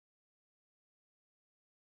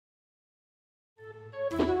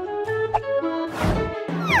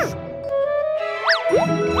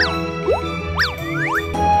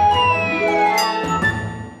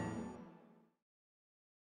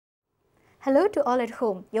Hello to all at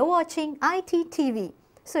home. You're watching iTTV.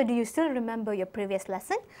 So do you still remember your previous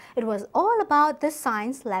lesson? It was all about the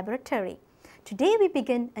science laboratory. Today we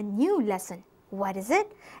begin a new lesson. What is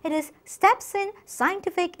it? It is Steps in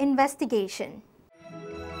Scientific Investigation.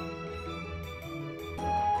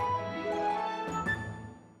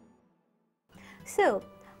 So,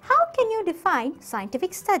 how can you define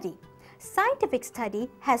scientific study? Scientific study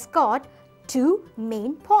has got two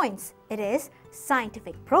main points. It is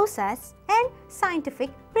scientific process and scientific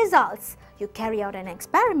results. You carry out an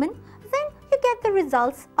experiment, then you get the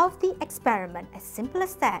results of the experiment. As simple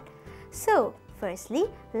as that. So, firstly,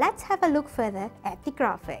 let's have a look further at the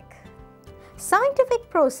graphic. Scientific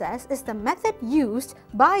process is the method used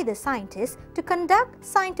by the scientists to conduct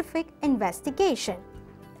scientific investigation.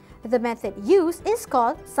 The method used is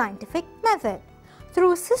called scientific method.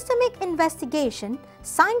 Through systemic investigation,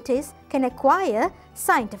 scientists can acquire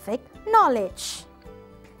scientific knowledge.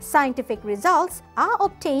 Scientific results are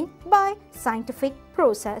obtained by scientific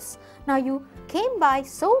process. Now you came by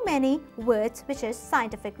so many words, which is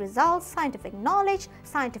scientific results, scientific knowledge,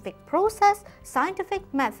 scientific process, scientific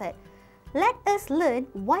method. Let us learn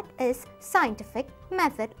what is scientific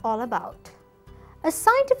method all about. A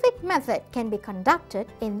scientific method can be conducted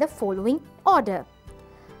in the following order.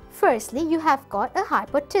 Firstly, you have got a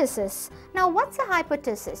hypothesis. Now, what's a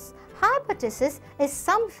hypothesis? Hypothesis is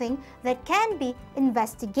something that can be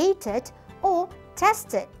investigated or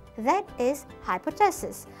tested. That is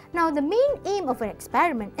hypothesis. Now, the main aim of an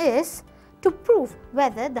experiment is to prove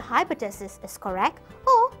whether the hypothesis is correct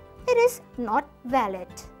or it is not valid.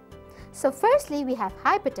 So, firstly, we have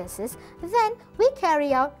hypothesis, then we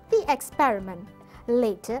carry out the experiment.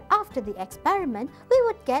 Later, after the experiment, we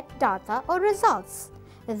would get data or results.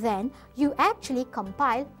 Then, you actually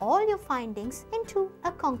compile all your findings into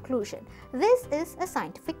a conclusion. This is a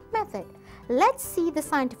scientific method. Let's see the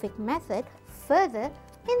scientific method further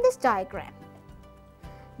in this diagram.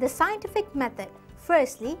 The scientific method.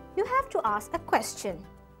 Firstly, you have to ask a question.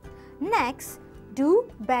 Next, do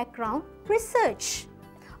background research.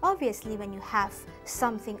 Obviously, when you have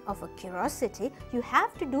something of a curiosity, you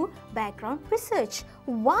have to do background research.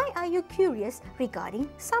 Why are you curious regarding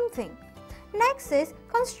something? Next is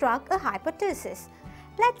construct a hypothesis.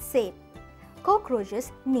 Let's say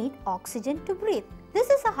cockroaches need oxygen to breathe. This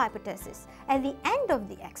is a hypothesis. At the end of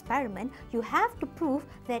the experiment, you have to prove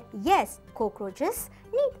that yes, cockroaches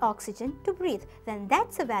need oxygen to breathe. Then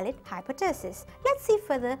that's a valid hypothesis. Let's see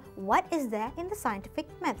further what is there in the scientific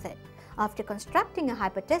method. After constructing a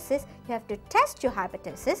hypothesis, you have to test your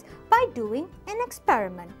hypothesis by doing an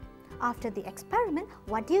experiment. After the experiment,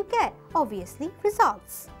 what do you get? Obviously,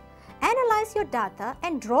 results. Analyze your data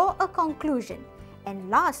and draw a conclusion. And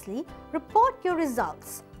lastly, report your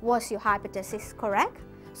results. Was your hypothesis correct?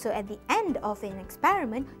 So at the end of an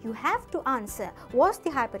experiment, you have to answer, was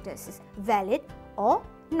the hypothesis valid or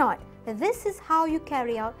not? This is how you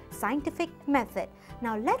carry out scientific method.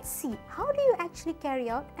 Now let's see how do you actually carry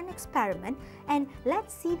out an experiment, and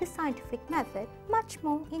let's see the scientific method much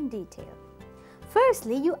more in detail.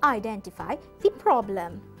 Firstly, you identify the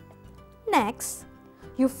problem. Next,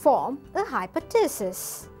 you form a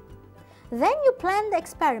hypothesis. Then you plan the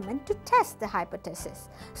experiment to test the hypothesis.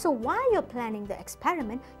 So while you're planning the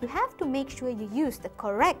experiment, you have to make sure you use the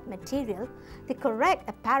correct material, the correct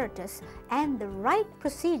apparatus, and the right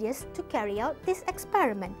procedures to carry out this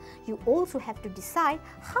experiment. You also have to decide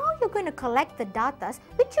how you're going to collect the data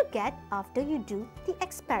which you get after you do the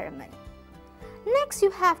experiment. Next,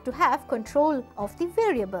 you have to have control of the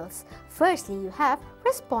variables. Firstly, you have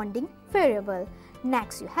responding variable.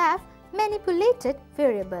 Next, you have manipulated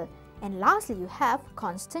variable. And lastly, you have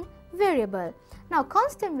constant variable. Now,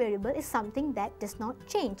 constant variable is something that does not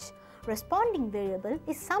change. Responding variable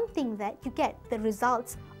is something that you get the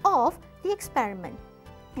results of the experiment.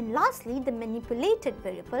 And lastly, the manipulated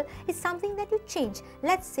variable is something that you change.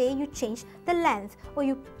 Let's say you change the length or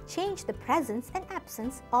you change the presence and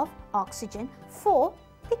absence of oxygen for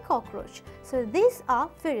the cockroach. So these are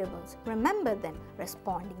variables. Remember them: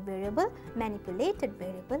 responding variable, manipulated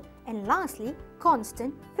variable, and lastly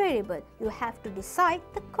constant variable. You have to decide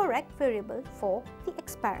the correct variable for the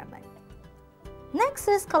experiment. Next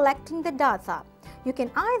is collecting the data. You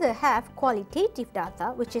can either have qualitative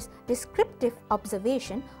data, which is descriptive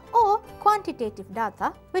observation, or quantitative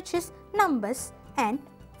data, which is numbers and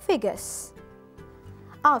figures.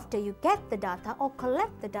 After you get the data or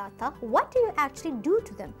collect the data, what do you actually do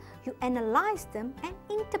to them? You analyze them and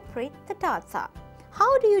interpret the data.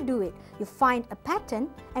 How do you do it? You find a pattern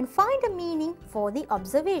and find a meaning for the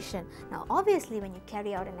observation. Now obviously when you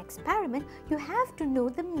carry out an experiment, you have to know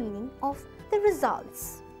the meaning of the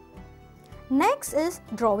results. Next is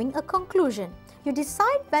drawing a conclusion. You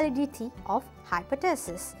decide validity of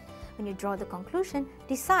hypothesis. When you draw the conclusion,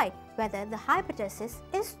 decide whether the hypothesis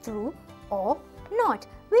is true or not,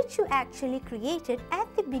 which you actually created at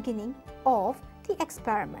the beginning of the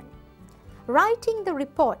experiment. Writing the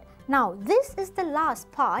report. Now this is the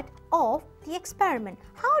last part of the experiment.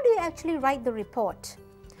 How do you actually write the report?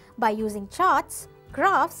 By using charts,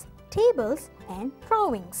 graphs, tables and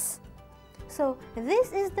drawings. So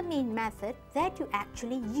this is the main method that you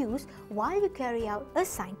actually use while you carry out a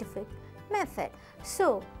scientific method.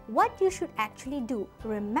 So what you should actually do,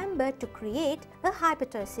 remember to create a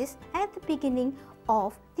hypothesis at the beginning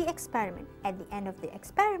of the experiment. At the end of the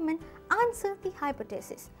experiment, answer the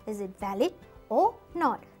hypothesis. Is it valid or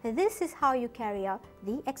not? This is how you carry out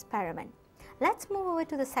the experiment. Let's move over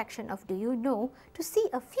to the section of Do You Know to see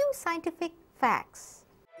a few scientific facts.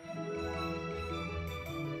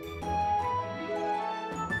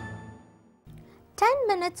 10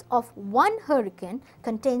 minutes of one hurricane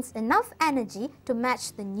contains enough energy to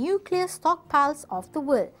match the nuclear stockpiles of the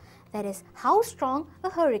world. That is how strong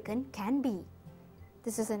a hurricane can be.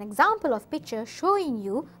 This is an example of picture showing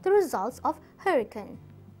you the results of hurricane.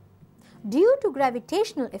 Due to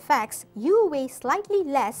gravitational effects, you weigh slightly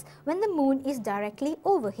less when the moon is directly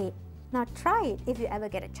overhead. Now try it if you ever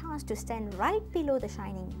get a chance to stand right below the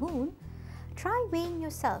shining moon. Try weighing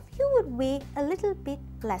yourself. You would weigh a little bit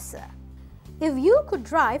lesser. If you could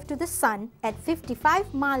drive to the sun at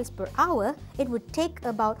 55 miles per hour, it would take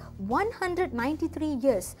about 193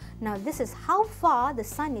 years. Now this is how far the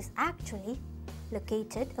sun is actually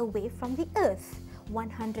located away from the earth.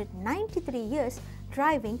 193 years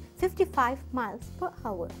driving 55 miles per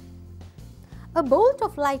hour. A bolt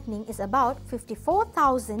of lightning is about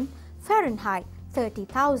 54,000 Fahrenheit,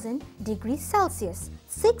 30,000 degrees Celsius,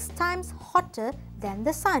 6 times hotter than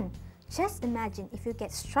the sun. Just imagine if you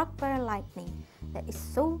get struck by a lightning. That is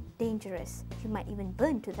so dangerous. You might even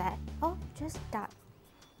burn to that or just die.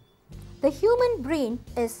 The human brain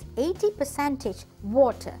is 80%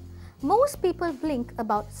 water. Most people blink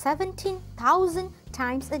about 17,000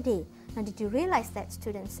 times a day. Now did you realize that,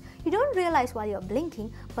 students? You don't realize while you're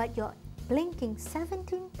blinking, but you're blinking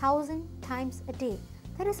 17,000 times a day.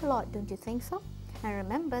 That is a lot, don't you think so? Now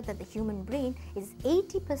remember that the human brain is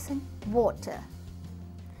 80% water.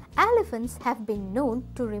 Elephants have been known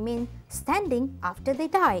to remain standing after they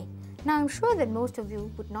die. Now I'm sure that most of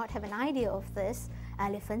you would not have an idea of this.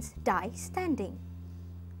 Elephants die standing.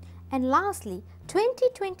 And lastly,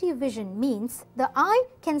 20/20 vision means the eye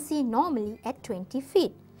can see normally at 20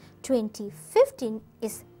 feet. 20/15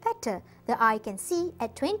 is better. The eye can see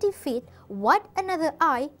at 20 feet what another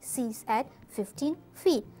eye sees at 15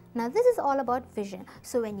 feet. Now this is all about vision.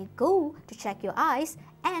 So when you go to check your eyes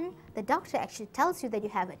and the doctor actually tells you that you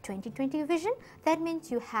have a 20/20 vision, that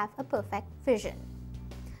means you have a perfect vision.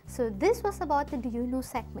 So this was about the Do You Know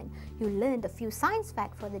segment. You learned a few science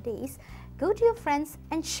facts for the days. Go to your friends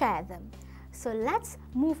and share them. So let's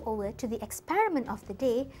move over to the experiment of the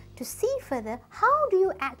day to see further how do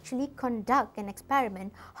you actually conduct an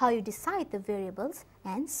experiment, how you decide the variables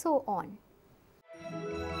and so on.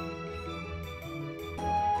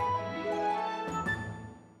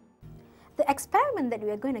 The experiment that we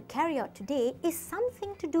are going to carry out today is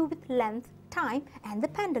something to do with length, time and the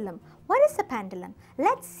pendulum. What is a pendulum?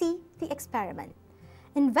 Let's see the experiment.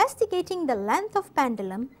 Investigating the length of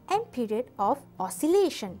pendulum and period of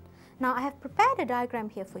oscillation. Now I have prepared a diagram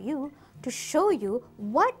here for you to show you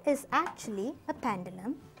what is actually a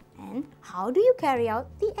pendulum and how do you carry out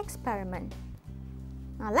the experiment.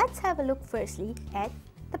 Now let's have a look firstly at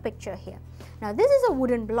the picture here. Now this is a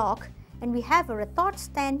wooden block and we have a retort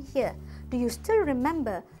stand here. Do you still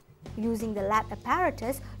remember using the lab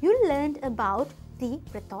apparatus you learned about the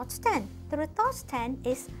retort stand? The retort stand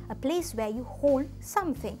is a place where you hold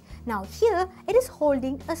something. Now here it is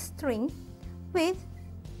holding a string with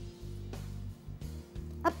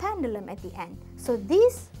a pendulum at the end. So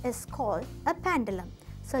this is called a pendulum.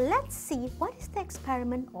 So let's see what is the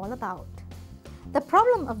experiment all about. The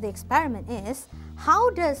problem of the experiment is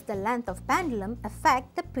how does the length of pendulum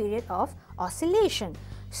affect the period of oscillation?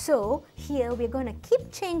 So here we're going to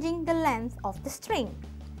keep changing the length of the string.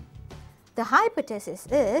 The hypothesis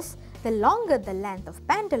is the longer the length of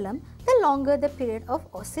pendulum, the longer the period of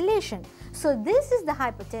oscillation. So this is the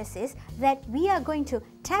hypothesis that we are going to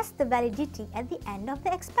test the validity at the end of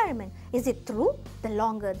the experiment. Is it true? The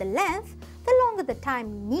longer the length, the longer the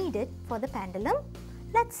time needed for the pendulum?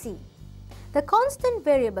 Let's see. The constant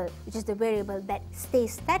variable, which is the variable that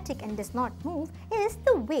stays static and does not move, is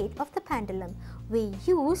the weight of the pendulum. We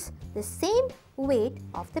use the same weight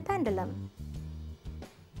of the pendulum.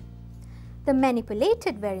 The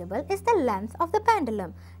manipulated variable is the length of the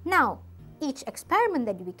pendulum. Now, each experiment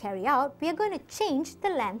that we carry out, we are going to change the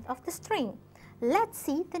length of the string. Let's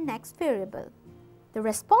see the next variable. The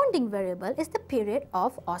responding variable is the period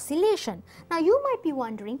of oscillation. Now you might be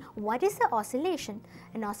wondering, what is an oscillation?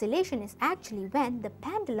 An oscillation is actually when the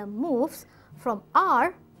pendulum moves from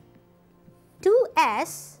R to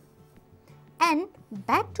S and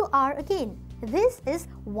back to R again. This is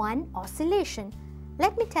one oscillation.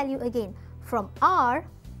 Let me tell you again, from R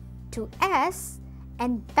to S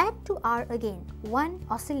and back to R again, one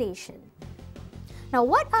oscillation. Now,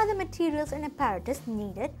 what are the materials and apparatus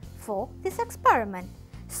needed for this experiment?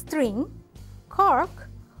 String, cork,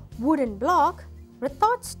 wooden block,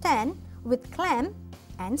 retort stand with clamp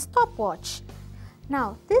and stopwatch.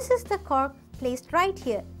 Now, this is the cork placed right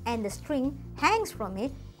here and the string hangs from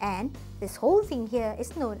it, and this whole thing here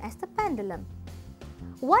is known as the pendulum.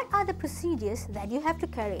 What are the procedures that you have to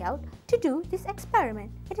carry out to do this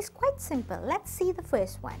experiment? It is quite simple. Let's see the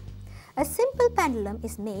first one. A simple pendulum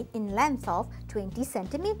is made in length of 20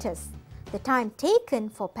 centimeters. The time taken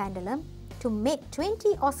for pendulum to make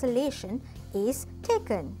 20 oscillation is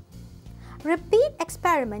taken. Repeat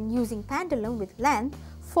experiment using pendulum with length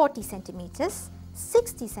 40 centimeters,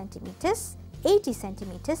 60 centimeters, 80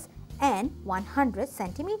 centimeters and 100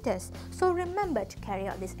 centimeters. So remember, to carry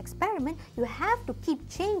out this experiment, you have to keep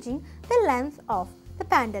changing the length of the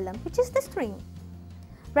pendulum, which is the string.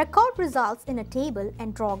 Record results in a table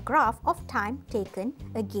and draw a graph of time taken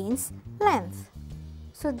against length.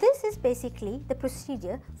 So this is basically the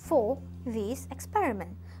procedure for this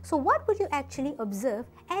experiment. So what would you actually observe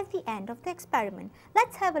at the end of the experiment?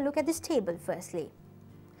 Let's have a look at this table firstly.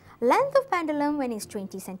 Length of pendulum when it's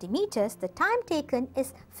 20 centimeters, the time taken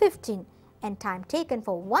is 15 and time taken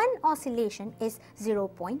for one oscillation is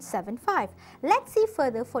 0.75. Let's see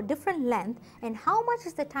further for different length and how much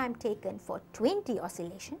is the time taken for 20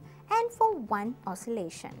 oscillation and for one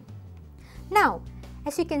oscillation. Now,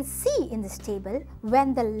 as you can see in this table,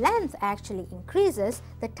 when the length actually increases,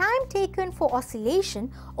 the time taken for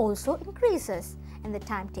oscillation also increases and the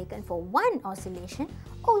time taken for one oscillation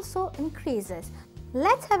also increases.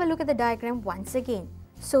 Let's have a look at the diagram once again.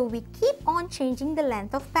 So we keep on changing the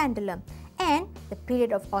length of pendulum and the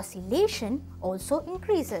period of oscillation also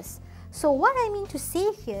increases. So what I mean to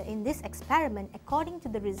say here in this experiment, according to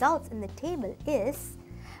the results in the table, is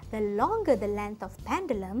the longer the length of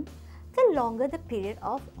pendulum, the longer the period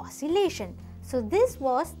of oscillation. So this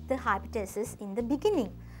was the hypothesis in the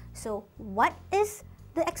beginning. So what is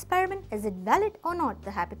the experiment? Is it valid or not,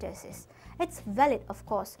 the hypothesis? It's valid, of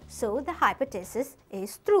course. So the hypothesis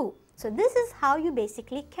is true. So this is how you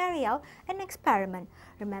basically carry out an experiment.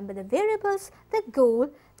 Remember the variables, the goal,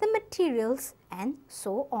 the materials and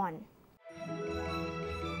so on.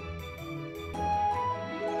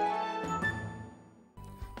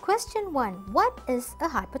 Question 1. What is a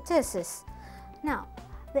hypothesis? Now,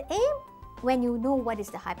 the aim when you know what is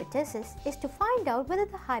the hypothesis is to find out whether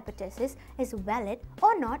the hypothesis is valid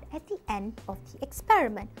or not at the end of the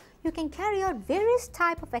experiment. You can carry out various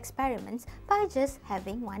types of experiments by just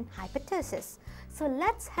having one hypothesis. So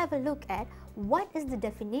let's have a look at what is the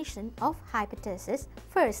definition of hypothesis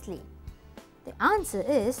firstly. The answer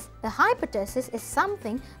is, the hypothesis is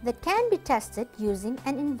something that can be tested using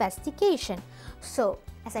an investigation. So,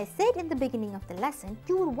 as I said in the beginning of the lesson,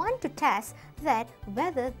 you would want to test that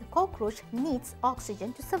whether the cockroach needs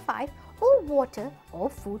oxygen to survive or water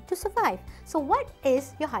or food to survive. So what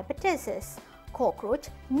is your hypothesis? Cockroach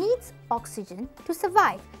needs oxygen to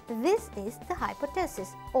survive. This is the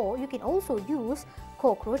hypothesis. Or you can also use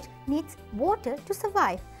cockroach needs water to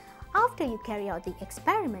survive. After you carry out the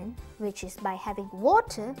experiment, which is by having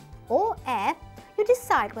water or air, you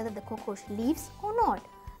decide whether the cockroach lives or not.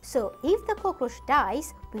 So, if the cockroach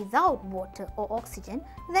dies without water or oxygen,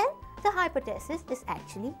 then the hypothesis is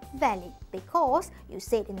actually valid because you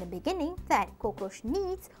said in the beginning that cockroach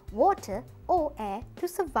needs water or air to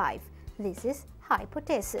survive. This is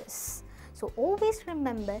hypothesis. So, always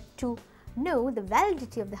remember to know the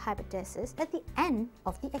validity of the hypothesis at the end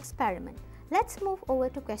of the experiment. Let's move over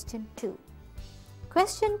to question 2.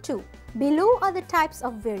 Question 2. Below are the types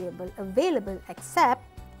of variable available except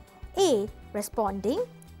A. Responding,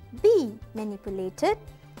 B. Manipulated,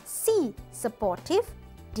 C. Supportive,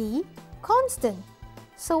 D. Constant.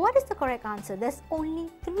 So what is the correct answer? There's only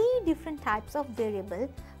 3 different types of variable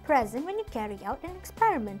present when you carry out an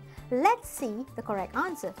experiment. Let's see the correct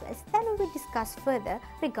answer first, then we will discuss further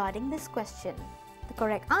regarding this question. The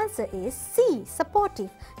correct answer is C, supportive.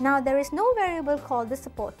 Now there is no variable called the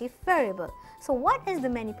supportive variable. So what is the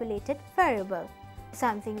manipulated variable?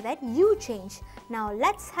 Something that you change. Now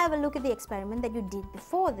let's have a look at the experiment that you did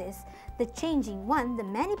before this. The changing one, the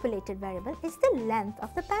manipulated variable, is the length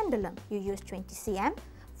of the pendulum. You use 20 cm,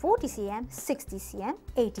 40 cm, 60 cm,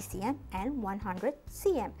 80 cm and 100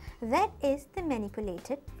 cm. That is the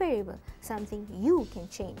manipulated variable, something you can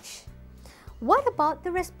change. What about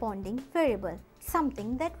the responding variable?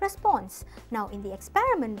 Something that responds. Now in the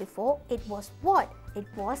experiment before, it was what? It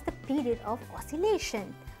was the period of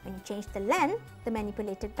oscillation. When you change the length, the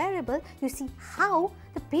manipulated variable, you see how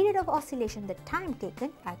the period of oscillation, the time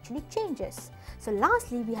taken, actually changes. So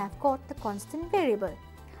lastly, we have got the constant variable.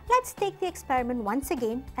 Let's take the experiment once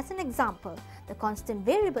again as an example. The constant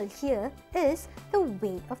variable here is the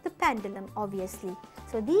weight of the pendulum, obviously.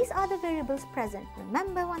 So these are the variables present.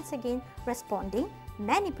 Remember once again, responding,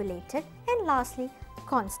 manipulated and lastly,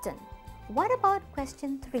 constant. What about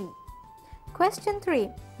question 3? Question 3.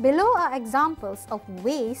 Below are examples of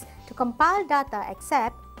ways to compile data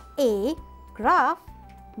except A. Graph,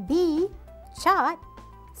 B. Chart,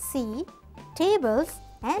 C. Tables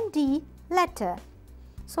and D. Letter.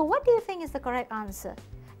 So what do you think is the correct answer?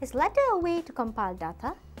 Is letter a way to compile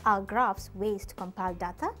data? Are graphs ways to compile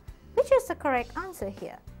data? Which is the correct answer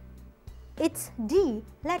here? It's D,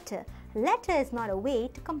 letter. Letter is not a way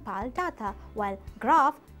to compile data, while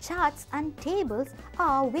graph, charts and tables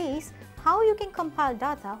are ways how you can compile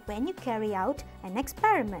data when you carry out an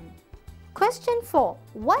experiment. Question 4.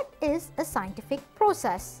 What is a scientific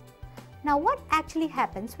process? Now what actually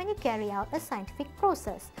happens when you carry out a scientific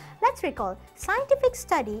process? Let's recall, scientific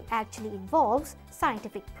study actually involves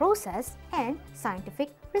scientific process and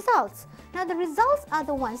scientific results. Now the results are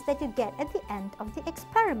the ones that you get at the end of the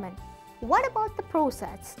experiment. What about the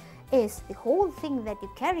process? Is the whole thing that you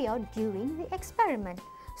carry out during the experiment.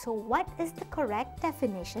 So what is the correct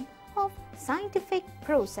definition of scientific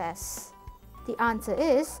process? The answer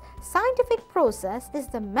is, scientific process is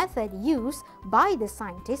the method used by the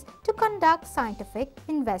scientist to conduct scientific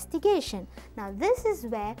investigation. Now this is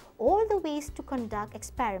where all the ways to conduct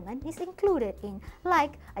experiment is included in,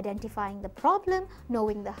 like identifying the problem,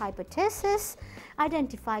 knowing the hypothesis,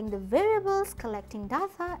 identifying the variables, collecting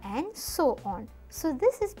data and so on. So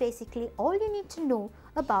this is basically all you need to know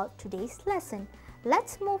about today's lesson.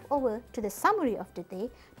 Let's move over to the summary of the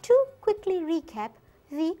day to quickly recap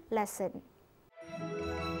the lesson.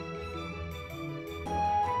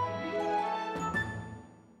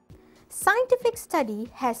 Scientific study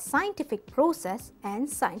has scientific process and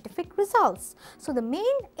scientific results. So the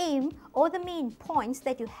main aim or the main points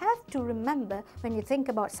that you have to remember when you think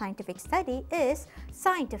about scientific study is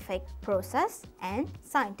scientific process and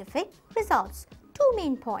scientific results. Two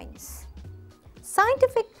main points.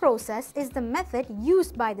 Scientific process is the method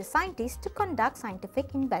used by the scientist to conduct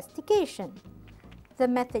scientific investigation. The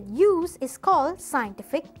method used is called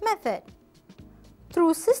scientific method.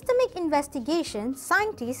 Through systemic investigation,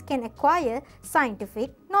 scientists can acquire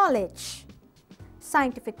scientific knowledge.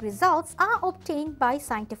 Scientific results are obtained by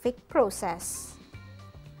scientific process.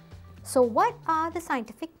 So what are the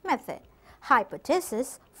scientific method?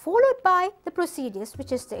 Hypothesis followed by the procedures,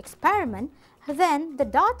 which is the experiment, then the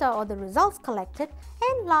data or the results collected,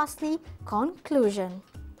 and lastly conclusion.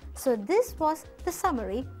 So this was the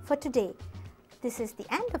summary for today. This is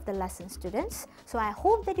the end of the lesson, students. So I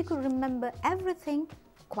hope that you could remember everything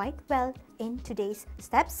quite well in today's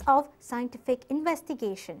steps of scientific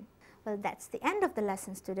investigation. Well, that's the end of the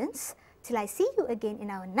lesson, students. Till I see you again in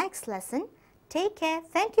our next lesson, take care.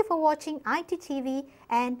 Thank you for watching iTTV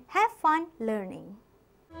and have fun learning.